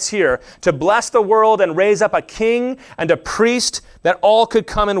Israelites here, to bless the world and raise up a king and a priest that all could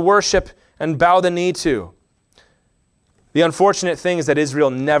come and worship and bow the knee to. The unfortunate thing is that Israel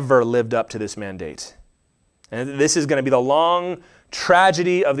never lived up to this mandate. And this is going to be the long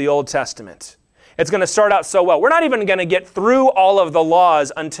tragedy of the Old Testament. It's going to start out so well. We're not even going to get through all of the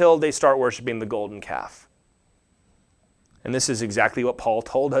laws until they start worshiping the golden calf. And this is exactly what Paul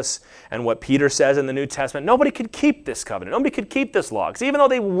told us and what Peter says in the New Testament. Nobody could keep this covenant. Nobody could keep this law. Because even though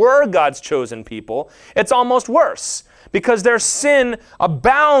they were God's chosen people, it's almost worse. Because their sin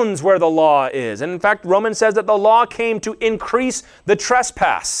abounds where the law is. And in fact, Romans says that the law came to increase the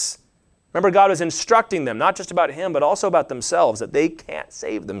trespass. Remember, God was instructing them, not just about him, but also about themselves, that they can't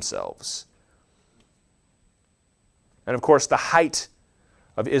save themselves. And of course, the height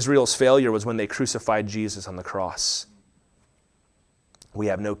of Israel's failure was when they crucified Jesus on the cross. We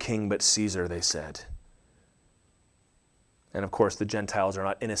have no king but Caesar, they said. And of course, the Gentiles are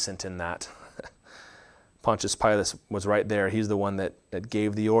not innocent in that. Pontius Pilate was right there. He's the one that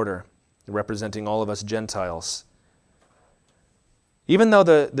gave the order, representing all of us Gentiles. Even though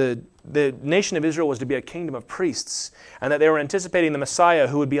the nation of Israel was to be a kingdom of priests, and that they were anticipating the Messiah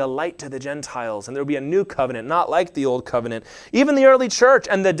who would be a light to the Gentiles, and there would be a new covenant, not like the old covenant, even the early church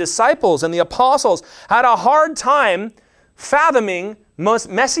and the disciples and the apostles had a hard time fathoming most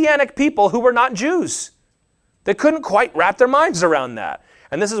messianic people who were not Jews. They couldn't quite wrap their minds around that.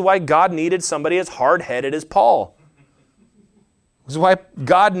 And this is why God needed somebody as hard-headed as Paul. This is why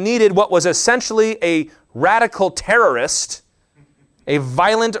God needed what was essentially a radical terrorist, a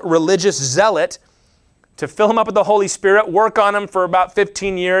violent religious zealot, to fill him up with the Holy Spirit, work on him for about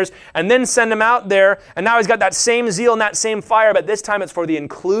 15 years, and then send him out there. And now he's got that same zeal and that same fire, but this time it's for the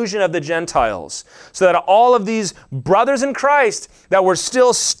inclusion of the Gentiles. So that all of these brothers in Christ that were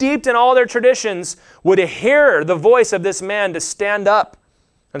still steeped in all their traditions would hear the voice of this man to stand up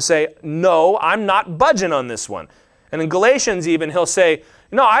and say, no, I'm not budging on this one. And in Galatians even, he'll say,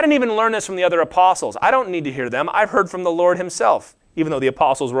 no, I didn't even learn this from the other apostles. I don't need to hear them. I've heard from the Lord himself. Even though the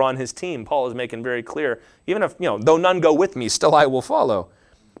apostles were on his team, Paul is making very clear, even if, though none go with me, still I will follow.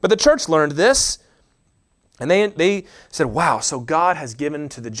 But the church learned this, and they said, wow, so God has given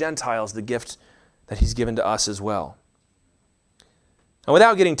to the Gentiles the gift that he's given to us as well. And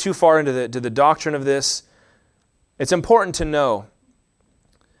without getting too far into the doctrine of this, it's important to know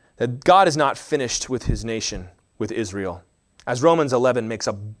that God is not finished with his nation, with Israel, as Romans 11 makes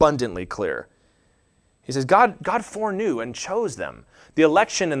abundantly clear. He says, God foreknew and chose them. The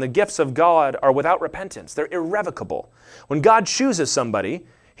election and the gifts of God are without repentance. They're irrevocable. When God chooses somebody,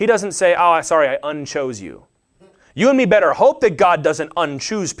 he doesn't say, oh, sorry, I unchose you. You and me better hope that God doesn't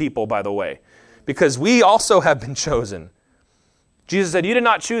unchoose people, by the way, because we also have been chosen. Jesus said, you did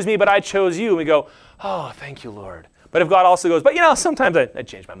not choose me, but I chose you. And we go, oh, thank you, Lord. But if God also goes, but sometimes I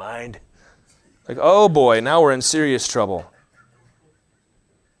change my mind. Like, oh boy, now we're in serious trouble.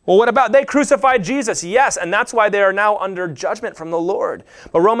 Well, what about they crucified Jesus? Yes, and that's why they are now under judgment from the Lord.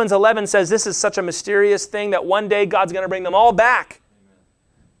 But Romans 11 says this is such a mysterious thing that one day God's going to bring them all back.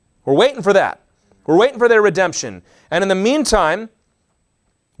 We're waiting for that. We're waiting for their redemption. And in the meantime,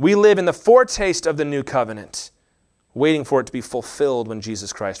 we live in the foretaste of the new covenant, waiting for it to be fulfilled when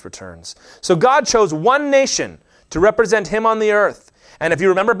Jesus Christ returns. So God chose one nation to represent him on the earth. And if you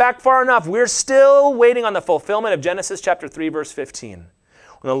remember back far enough, we're still waiting on the fulfillment of Genesis chapter 3, verse 15.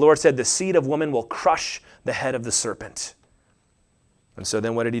 When the Lord said, the seed of woman will crush the head of the serpent. And so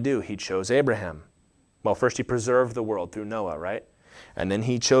then what did he do? He chose Abraham. Well, first he preserved the world through Noah, right? And then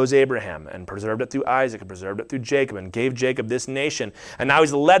he chose Abraham and preserved it through Isaac and preserved it through Jacob and gave Jacob this nation. And now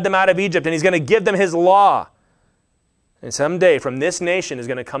he's led them out of Egypt and he's going to give them his law. And someday from this nation is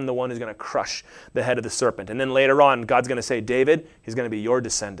going to come the one who's going to crush the head of the serpent. And then later on, God's going to say, David, he's going to be your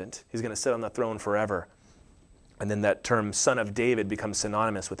descendant. He's going to sit on the throne forever. And then that term, son of David, becomes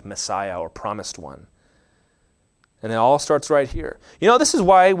synonymous with Messiah or promised one. And it all starts right here. This is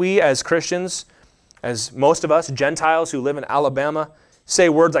why we as Christians, as most of us, Gentiles who live in Alabama, say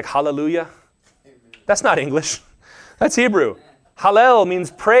words like hallelujah. That's not English. That's Hebrew. Hallel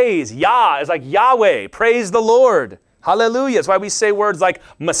means praise. Yah is like Yahweh. Praise the Lord. Hallelujah. That's why we say words like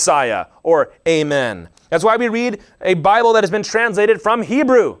Messiah or Amen. That's why we read a Bible that has been translated from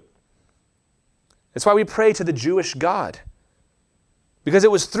Hebrew. It's why we pray to the Jewish God. Because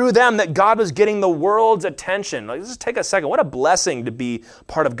it was through them that God was getting the world's attention. Let's just take a second. What a blessing to be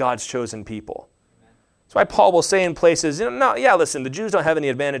part of God's chosen people. That's why Paul will say in places, listen, the Jews don't have any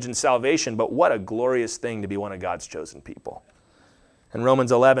advantage in salvation, but what a glorious thing to be one of God's chosen people. In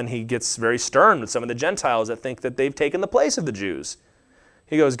Romans 11, he gets very stern with some of the Gentiles that think that they've taken the place of the Jews.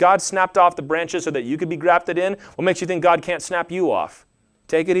 He goes, God snapped off the branches so that you could be grafted in. What makes you think God can't snap you off?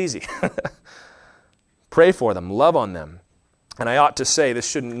 Take it easy. Pray for them. Love on them. And I ought to say, this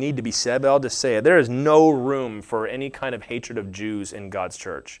shouldn't need to be said, but I'll just say it. There is no room for any kind of hatred of Jews in God's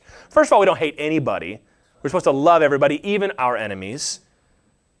church. First of all, we don't hate anybody. We're supposed to love everybody, even our enemies.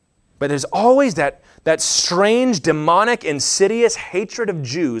 But there's always that strange, demonic, insidious hatred of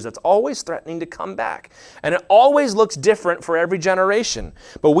Jews that's always threatening to come back. And it always looks different for every generation.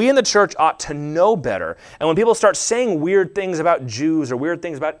 But we in the church ought to know better. And when people start saying weird things about Jews or weird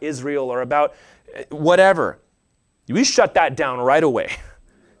things about Israel or about whatever, we shut that down right away.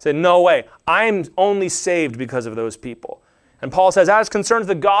 Say, no way. I'm only saved because of those people. And Paul says, as concerns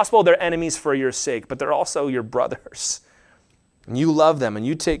the gospel, they're enemies for your sake, but they're also your brothers. And you love them, and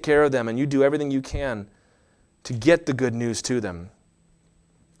you take care of them, and you do everything you can to get the good news to them.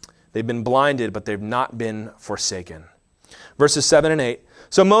 They've been blinded, but they've not been forsaken. Verses 7 and 8.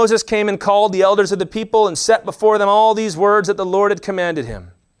 So Moses came and called the elders of the people and set before them all these words that the Lord had commanded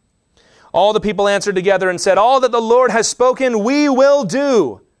him. All the people answered together and said, all that the Lord has spoken, we will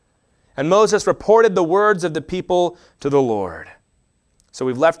do. And Moses reported the words of the people to the Lord. So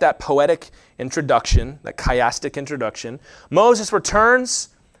we've left that poetic introduction, that chiastic introduction. Moses returns,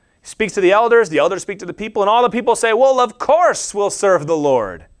 speaks to the elders speak to the people, and all the people say, well, of course we'll serve the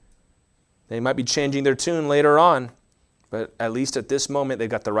Lord. They might be changing their tune later on, but at least at this moment, they've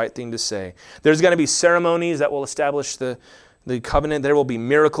got the right thing to say. There's going to be ceremonies that will establish the covenant. There will be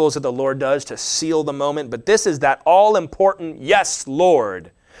miracles that the Lord does to seal the moment, but this is that all-important, yes,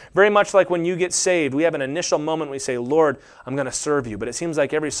 Lord. Very much like when you get saved, we have an initial moment we say, Lord, I'm going to serve you. But it seems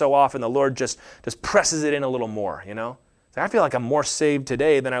like every so often the Lord just presses it in a little more, you know? I feel like I'm more saved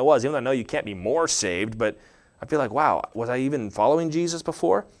today than I was, even though I know you can't be more saved, but I feel like, wow, was I even following Jesus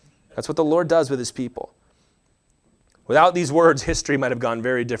before? That's what the Lord does with his people. Without these words, history might have gone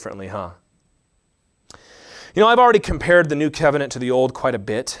very differently, huh? You know, I've already compared the new covenant to the old quite a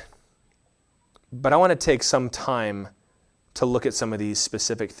bit, but I want to take some time to look at some of these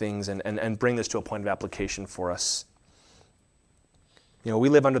specific things and bring this to a point of application for us. You know, we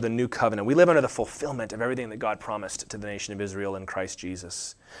live under the new covenant. We live under the fulfillment of everything that God promised to the nation of Israel in Christ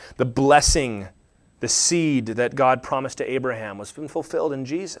Jesus. The blessing, the seed that God promised to Abraham was been fulfilled in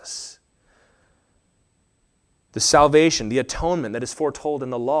Jesus. The salvation, the atonement that is foretold in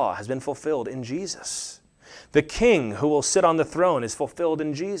the law has been fulfilled in Jesus. The king who will sit on the throne is fulfilled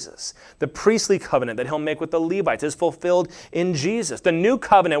in Jesus. The priestly covenant that he'll make with the Levites is fulfilled in Jesus. The new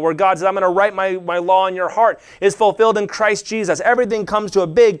covenant where God says, I'm going to write my law in your heart is fulfilled in Christ Jesus. Everything comes to a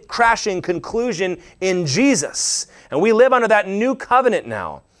big crashing conclusion in Jesus. And we live under that new covenant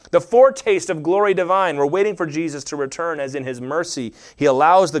now. The foretaste of glory divine. We're waiting for Jesus to return as in his mercy he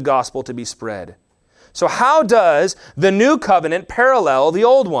allows the gospel to be spread. So how does the new covenant parallel the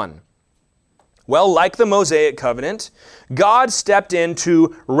old one? Well, like the Mosaic covenant, God stepped in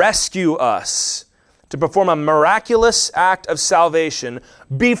to rescue us, to perform a miraculous act of salvation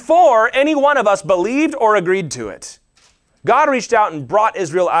before any one of us believed or agreed to it. God reached out and brought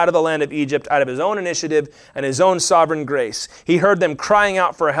Israel out of the land of Egypt out of his own initiative and his own sovereign grace. He heard them crying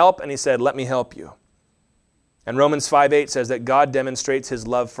out for help and he said, let me help you. And Romans 5:8 says that God demonstrates his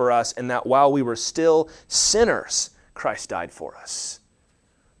love for us in that while we were still sinners, Christ died for us.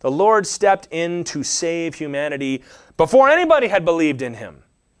 The Lord stepped in to save humanity before anybody had believed in him.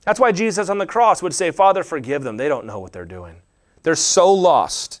 That's why Jesus on the cross would say, Father, forgive them. They don't know what they're doing. They're so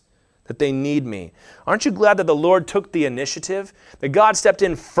lost that they need me. Aren't you glad that the Lord took the initiative? That God stepped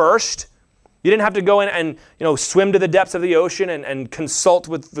in first? You didn't have to go in and swim to the depths of the ocean and consult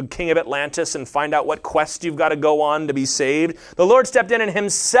with the king of Atlantis and find out what quest you've got to go on to be saved. The Lord stepped in and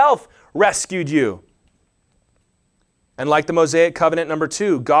himself rescued you. And like the Mosaic covenant number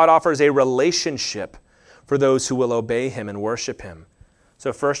 2, God offers a relationship for those who will obey him and worship him.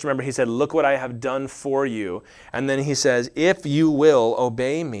 So first, remember, he said, look what I have done for you. And then he says, if you will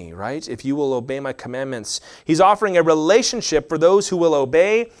obey me, right? If you will obey my commandments. He's offering a relationship for those who will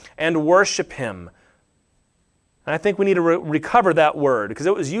obey and worship him. And I think we need to recover that word because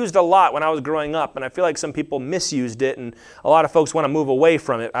it was used a lot when I was growing up. And I feel like some people misused it and a lot of folks want to move away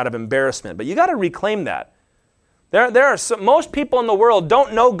from it out of embarrassment. But you got to reclaim that. Most people in the world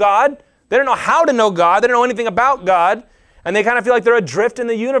don't know God. They don't know how to know God. They don't know anything about God. And they kind of feel like they're adrift in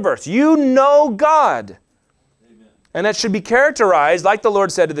the universe. You know God. Amen. And that should be characterized, like the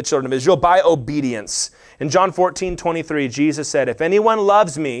Lord said to the children of Israel, by obedience. In John 14:23, Jesus said, if anyone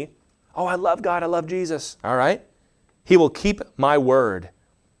loves me, I love God, I love Jesus, all right? He will keep my word,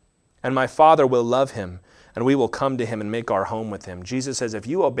 and my Father will love him, and we will come to him and make our home with him. Jesus says, if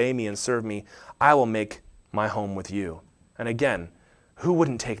you obey me and serve me, I will make my home with you. And again, who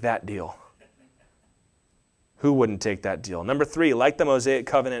wouldn't take that deal? Who wouldn't take that deal? Number 3, like the Mosaic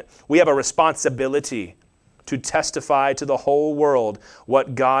covenant, we have a responsibility to testify to the whole world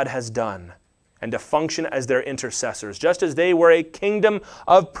what God has done and to function as their intercessors, just as they were a kingdom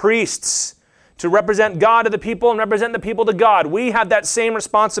of priests to represent God to the people and represent the people to God. We have that same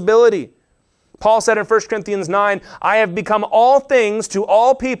responsibility. Paul said in 1 Corinthians 9, I have become all things to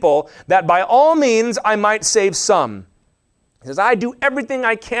all people that by all means I might save some. He says, I do everything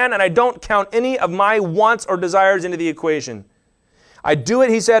I can and I don't count any of my wants or desires into the equation. I do it,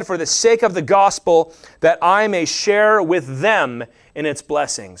 he said, for the sake of the gospel that I may share with them in its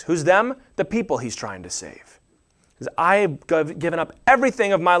blessings. Who's them? The people he's trying to save. He says, I have given up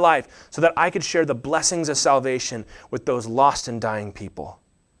everything of my life so that I could share the blessings of salvation with those lost and dying people,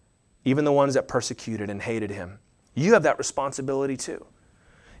 even the ones that persecuted and hated him. You have that responsibility too.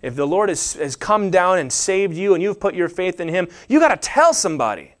 If the Lord has come down and saved you and you've put your faith in him, you got to tell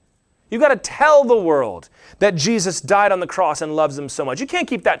somebody. You got to tell the world that Jesus died on the cross and loves them so much. You can't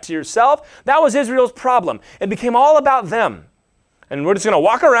keep that to yourself. That was Israel's problem. It became all about them. And we're just going to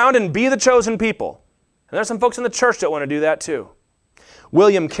walk around and be the chosen people. And there's some folks in the church that want to do that too.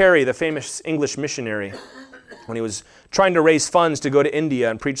 William Carey, the famous English missionary, when he was trying to raise funds to go to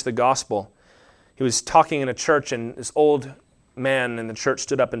India and preach the gospel, he was talking in a church and this old man in the church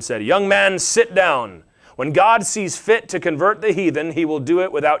stood up and said, young man, sit down. When God sees fit to convert the heathen, he will do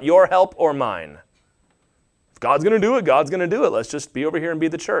it without your help or mine. If God's going to do it, God's going to do it. Let's just be over here and be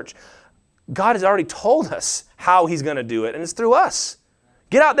the church. God has already told us how he's going to do it, and it's through us.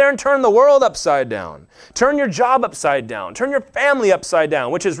 Get out there and turn the world upside down. Turn your job upside down. Turn your family upside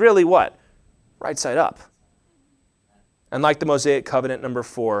down, which is really what? Right side up. And like the Mosaic covenant, number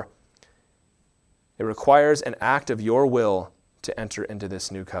 4, it requires an act of your will to enter into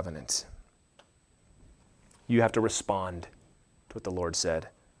this new covenant. You have to respond to what the Lord said.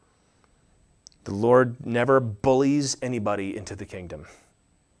 The Lord never bullies anybody into the kingdom.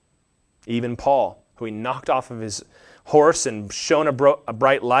 Even Paul, who he knocked off of his horse and shone a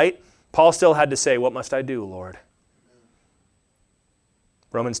bright light, Paul still had to say, "What must I do, Lord?"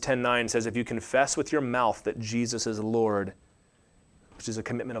 Romans 10:9 says, if you confess with your mouth that Jesus is Lord, which is a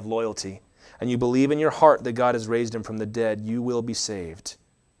commitment of loyalty, and you believe in your heart that God has raised him from the dead, you will be saved.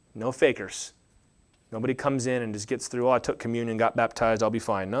 No fakers. Nobody comes in and just gets through, I took communion, got baptized, I'll be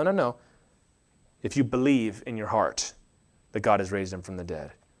fine. No. If you believe in your heart that God has raised him from the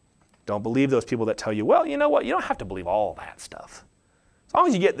dead. Don't believe those people that tell you, well, you know what, you don't have to believe all that stuff. As long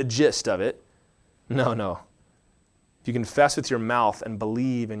as you get the gist of it. No. If you confess with your mouth and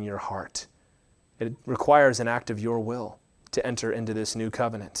believe in your heart, it requires an act of your will to enter into this new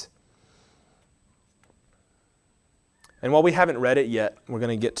covenant. And while we haven't read it yet, we're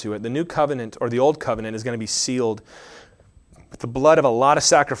going to get to it. The new covenant, or the old covenant, is going to be sealed with the blood of a lot of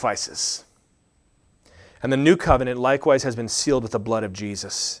sacrifices. And the new covenant likewise has been sealed with the blood of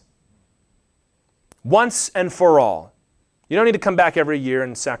Jesus. Once and for all. You don't need to come back every year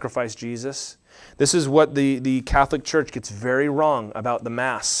and sacrifice Jesus. This is what the Catholic Church gets very wrong about the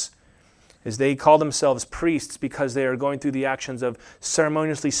Mass, is they call themselves priests because they are going through the actions of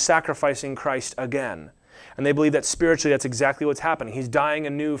ceremoniously sacrificing Christ again. And they believe that spiritually that's exactly what's happening. He's dying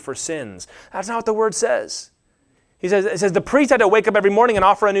anew for sins. That's not what the Word says. It says the priest had to wake up every morning and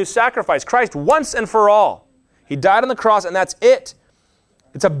offer a new sacrifice. Christ, once and for all. He died on the cross and that's it.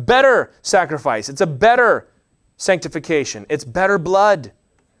 It's a better sacrifice. It's a better sanctification. It's better blood.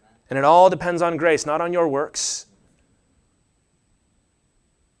 And it all depends on grace, not on your works.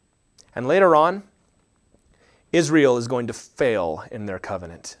 And later on, Israel is going to fail in their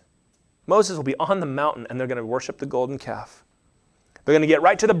covenant. Moses will be on the mountain and they're going to worship the golden calf. They're going to get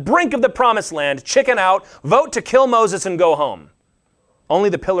right to the brink of the promised land, chicken out, vote to kill Moses and go home. Only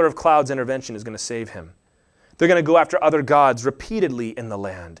the pillar of cloud's intervention is going to save him. They're going to go after other gods repeatedly in the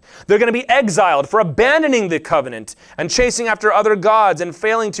land. They're going to be exiled for abandoning the covenant and chasing after other gods and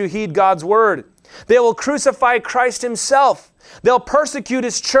failing to heed God's word. They will crucify Christ himself. They'll persecute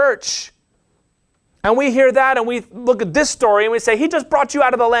his church. And we hear that and we look at this story and we say, he just brought you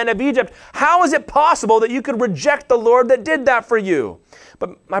out of the land of Egypt. How is it possible that you could reject the Lord that did that for you?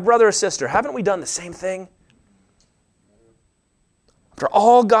 But my brother or sister, haven't we done the same thing? After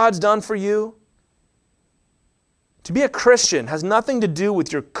all God's done for you? To be a Christian has nothing to do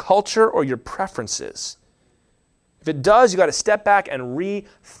with your culture or your preferences. If it does, you've got to step back and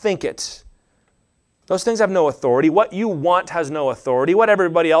rethink it. Those things have no authority. What you want has no authority. What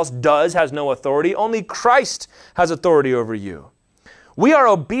everybody else does has no authority. Only Christ has authority over you. We are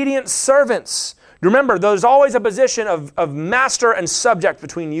obedient servants. Remember, there's always a position of master and subject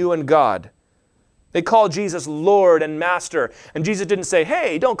between you and God. They call Jesus Lord and Master. And Jesus didn't say,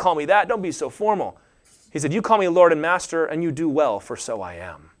 hey, don't call me that. Don't be so formal. He said, you call me Lord and Master, and you do well, for so I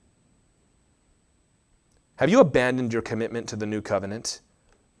am. Have you abandoned your commitment to the new covenant?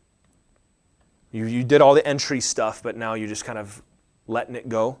 You did all the entry stuff, but now you're just kind of letting it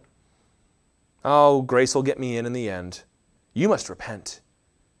go. Oh, grace will get me in the end. You must repent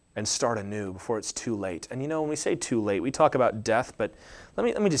and start anew before it's too late. And you know, when we say too late, we talk about death, but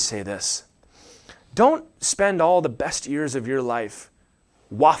let me just say this. Don't spend all the best years of your life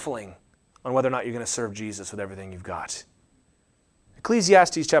waffling on whether or not you're going to serve Jesus with everything you've got.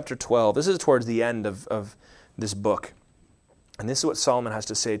 Ecclesiastes chapter 12, this is towards the end of this book. And this is what Solomon has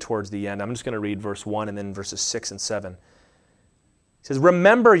to say towards the end. I'm just going to read verse 1 and then verses 6 and 7. He says,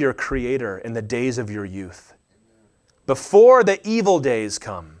 remember your Creator in the days of your youth, before the evil days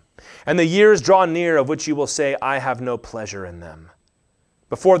come, and the years draw near of which you will say, I have no pleasure in them.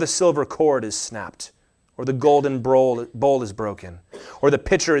 Before the silver cord is snapped, or the golden bowl is broken, or the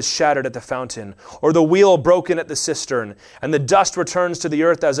pitcher is shattered at the fountain, or the wheel broken at the cistern, and the dust returns to the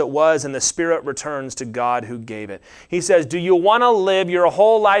earth as it was, and the spirit returns to God who gave it. He says, do you want to live your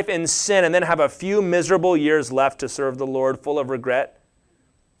whole life in sin and then have a few miserable years left to serve the Lord full of regret?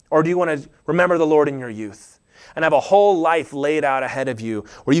 Or do you want to remember the Lord in your youth and have a whole life laid out ahead of you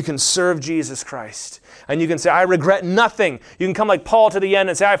where you can serve Jesus Christ? And you can say, I regret nothing. You can come like Paul to the end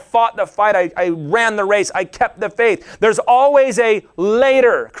and say, I fought the fight. I ran the race. I kept the faith. There's always a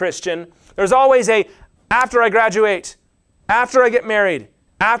later, Christian. There's always a after I graduate, after I get married,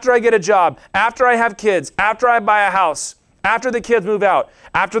 after I get a job, after I have kids, after I buy a house, After the kids move out,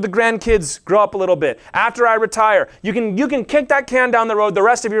 after the grandkids grow up a little bit, after I retire, you can kick that can down the road the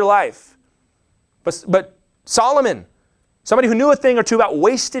rest of your life. But Solomon, somebody who knew a thing or two about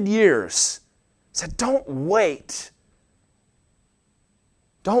wasted years, said, don't wait.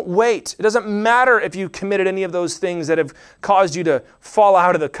 Don't wait. It doesn't matter if you committed any of those things that have caused you to fall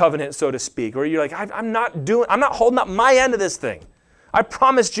out of the covenant, so to speak, or you're like, I'm not holding up my end of this thing. I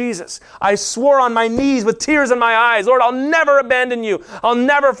promised Jesus. I swore on my knees with tears in my eyes, Lord, I'll never abandon you. I'll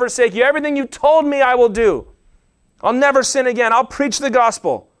never forsake you. Everything you told me I will do. I'll never sin again. I'll preach the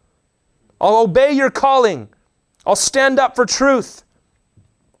gospel. I'll obey your calling. I'll stand up for truth.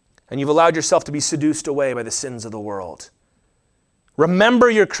 And you've allowed yourself to be seduced away by the sins of the world. Remember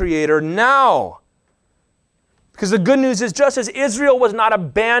your Creator now. Because the good news is, just as Israel was not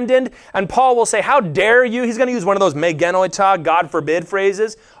abandoned, and Paul will say, how dare you? He's going to use one of those me genoita, God forbid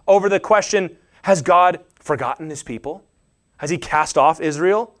phrases, over the question, has God forgotten his people? Has he cast off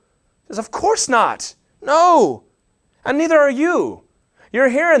Israel? He says, of course not. No. And neither are you. You're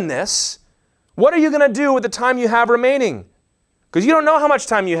hearing this. What are you going to do with the time you have remaining? Because you don't know how much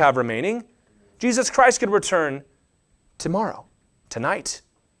time you have remaining. Jesus Christ could return tomorrow, tonight.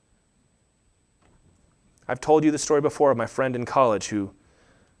 I've told you the story before of my friend in college who,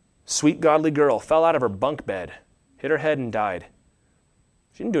 sweet godly girl, fell out of her bunk bed, hit her head and died.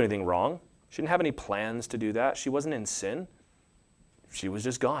 She didn't do anything wrong. She didn't have any plans to do that. She wasn't in sin. She was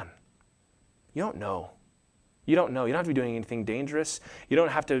just gone. You don't know. You don't know. You don't have to be doing anything dangerous. You don't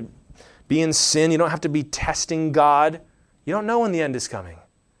have to be in sin. You don't have to be testing God. You don't know when the end is coming.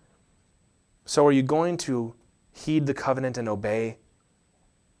 So are you going to heed the covenant and obey?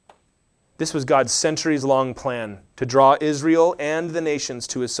 This was God's centuries-long plan to draw Israel and the nations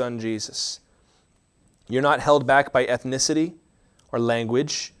to his Son, Jesus. You're not held back by ethnicity or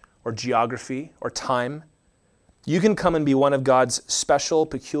language or geography or time. You can come and be one of God's special,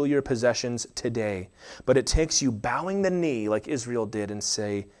 peculiar possessions today, but it takes you bowing the knee like Israel did and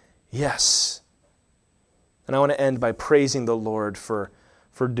say, yes. And I want to end by praising the Lord for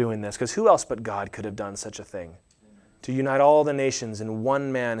doing this, because who else but God could have done such a thing? To unite all the nations in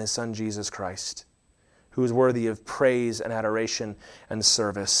one man, his Son, Jesus Christ, who is worthy of praise and adoration and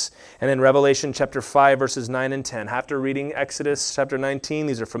service. And in Revelation chapter 5, verses 9 and 10, after reading Exodus chapter 19,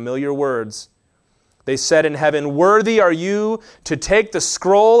 these are familiar words. They said in heaven, worthy are you to take the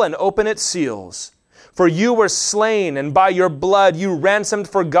scroll and open its seals. For you were slain, and by your blood you ransomed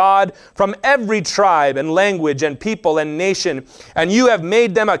for God from every tribe and language and people and nation, and you have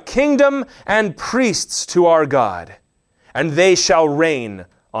made them a kingdom and priests to our God. And they shall reign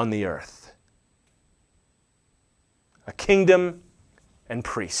on the earth. A kingdom and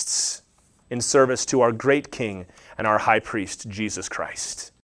priests in service to our great King and our high priest, Jesus Christ.